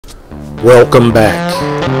Welcome back.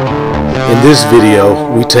 In this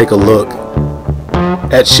video, we take a look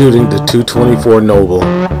at shooting the 224 Noble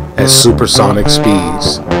at supersonic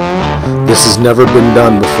speeds. This has never been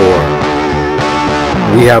done before.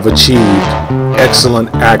 We have achieved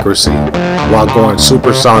excellent accuracy while going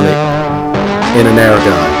supersonic in an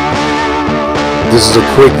airgun. This is a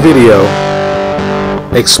quick video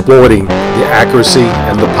exploiting the accuracy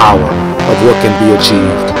and the power of what can be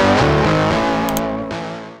achieved.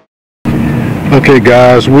 Okay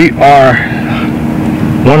guys, we are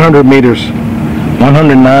 100 meters,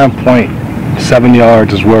 109.7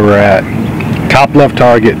 yards is where we're at. Top left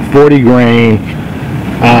target, 40 grain,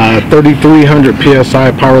 3300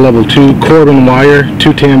 PSI, power level 2, cordon wire,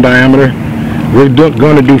 210 diameter. We're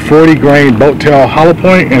going to do 40 grain boat tail hollow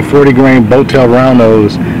point and 40 grain boat tail round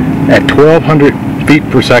nose at 1200 feet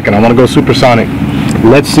per second. I want to go supersonic.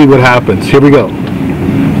 Let's see what happens. Here we go.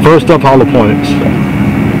 First up, hollow points.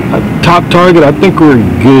 Top target, I think we're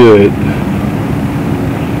good.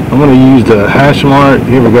 I'm going to use the hash mark.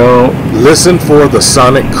 Here we go. Listen for the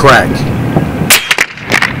sonic crack.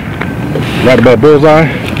 Right above bullseye.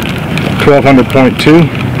 1200.2.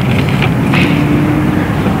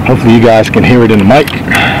 Hopefully you guys can hear it in the mic.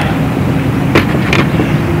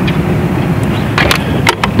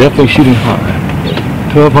 Definitely shooting high.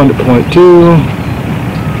 1200.2.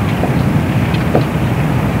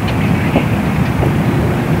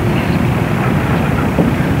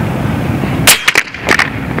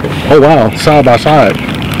 Oh wow, side by side.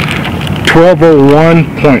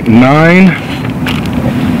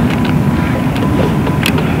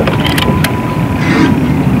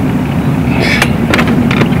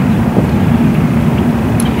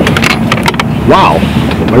 Wow,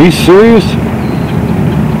 are you serious?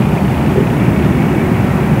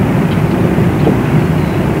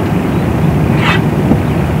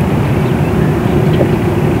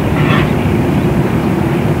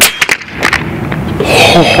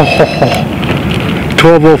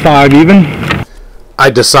 $12.05 even. I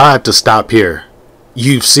decide to stop here.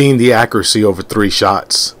 You've seen the accuracy over 3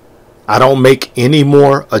 shots. I don't make any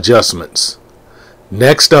more adjustments.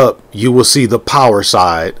 Next up, you will see the power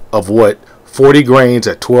side of what 40 grains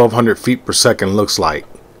at 1200 feet per second looks like.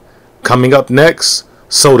 Coming up next,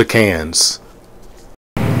 soda cans.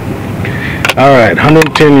 Alright,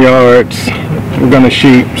 110 yards. We're going to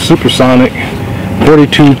shoot supersonic,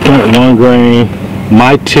 42.1 grain,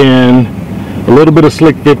 my 10, a little bit of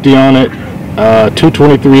slick 50 on it,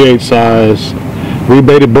 223/8 size,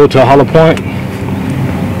 rebaited bow tail hollow point.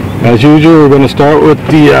 As usual, we're going to start with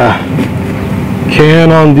the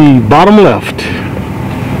can on the bottom left.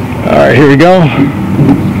 Alright, here we go.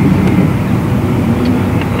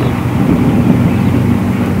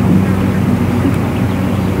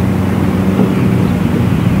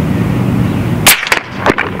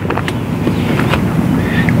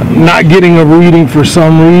 Not getting a reading for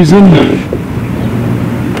some reason,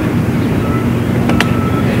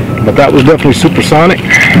 but that was definitely supersonic.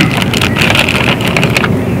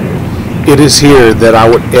 It is here that I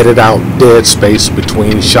would edit out dead space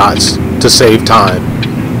between shots to save time.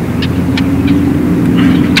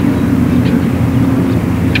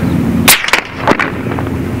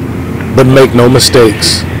 But make no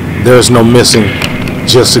mistakes, there's no missing,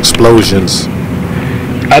 just explosions.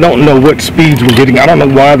 I don't know what speeds we're getting. I don't know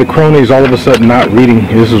why the Crony's all of a sudden not reading.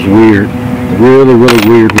 This is weird. Really, really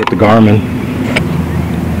weird with the Garmin.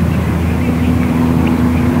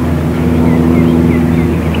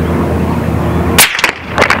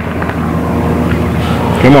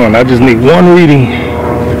 Come on, I just need one reading.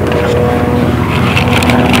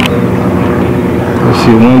 Let's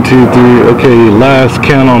see, 1, 2, 3. Okay, last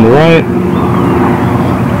count on the right.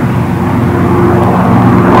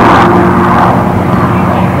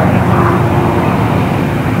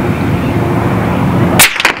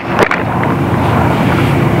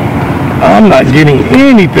 I'm not getting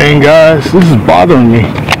anything, guys. This is bothering me.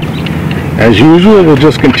 As usual, we'll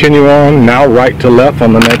just continue on now, right to left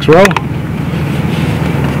on the next row.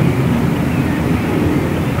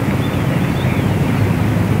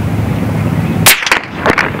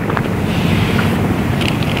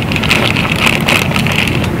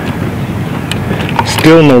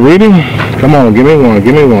 Still no reading. Come on, give me one,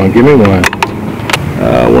 give me one, give me one.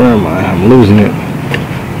 Where am I? I'm losing it.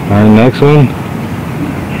 All right, next one.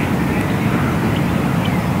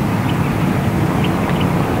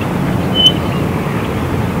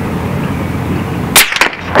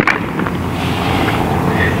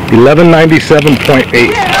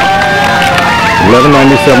 $1197.8.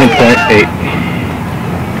 1197.8.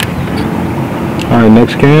 All right,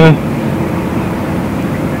 next can.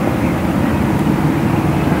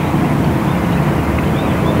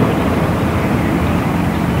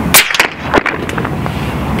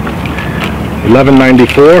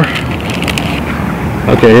 1194.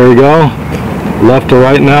 Okay, here we go. Left to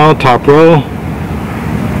right now, top row.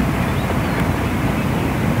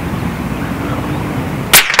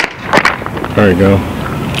 There we go.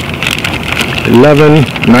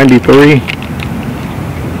 1193.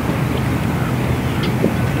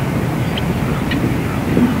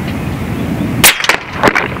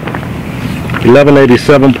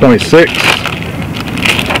 1187.6.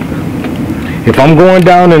 If I'm going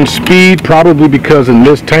down in speed, probably because in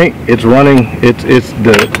this tank it's running,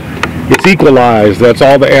 it's equalized. That's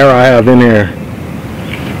all the air I have in here.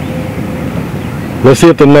 Let's see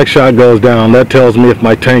if the next shot goes down. That tells me if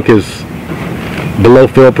my tank is below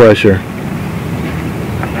fill pressure.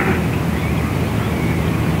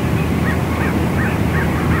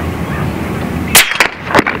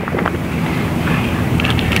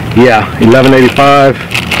 Yeah, 1185.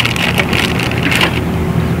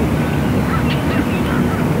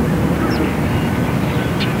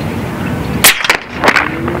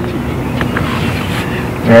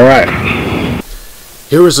 All right.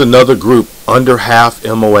 Here is another group under half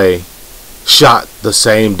MOA, shot the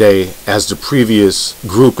same day as the previous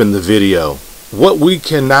group in the video. What we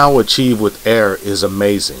can now achieve with air is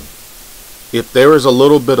amazing. If there is a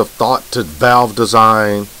little bit of thought to valve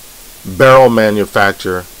design, barrel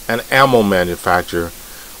manufacture, and ammo manufacture,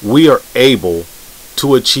 we are able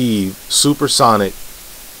to achieve supersonic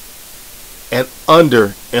and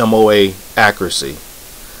under MOA accuracy.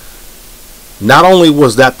 Not only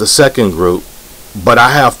was that the second group, but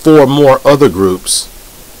I have 4 more other groups.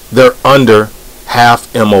 They're under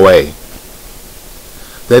half MOA.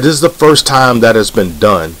 That is the first time that has been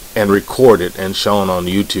done and recorded and shown on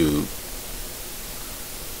YouTube.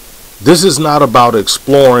 This is not about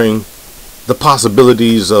exploring the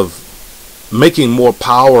possibilities of making more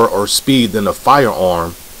power or speed than a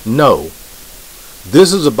firearm. No.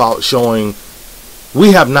 This is about showing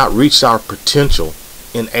we have not reached our potential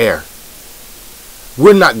in air.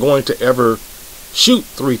 We're not going to ever shoot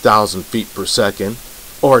 3,000 feet per second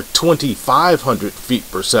or 2,500 feet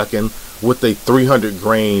per second with a 300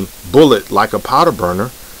 grain bullet like a powder burner,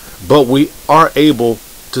 but we are able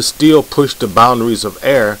to still push the boundaries of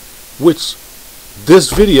air, which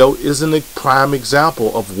this video is a prime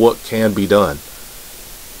example of what can be done.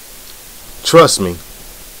 Trust me,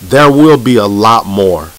 there will be a lot more.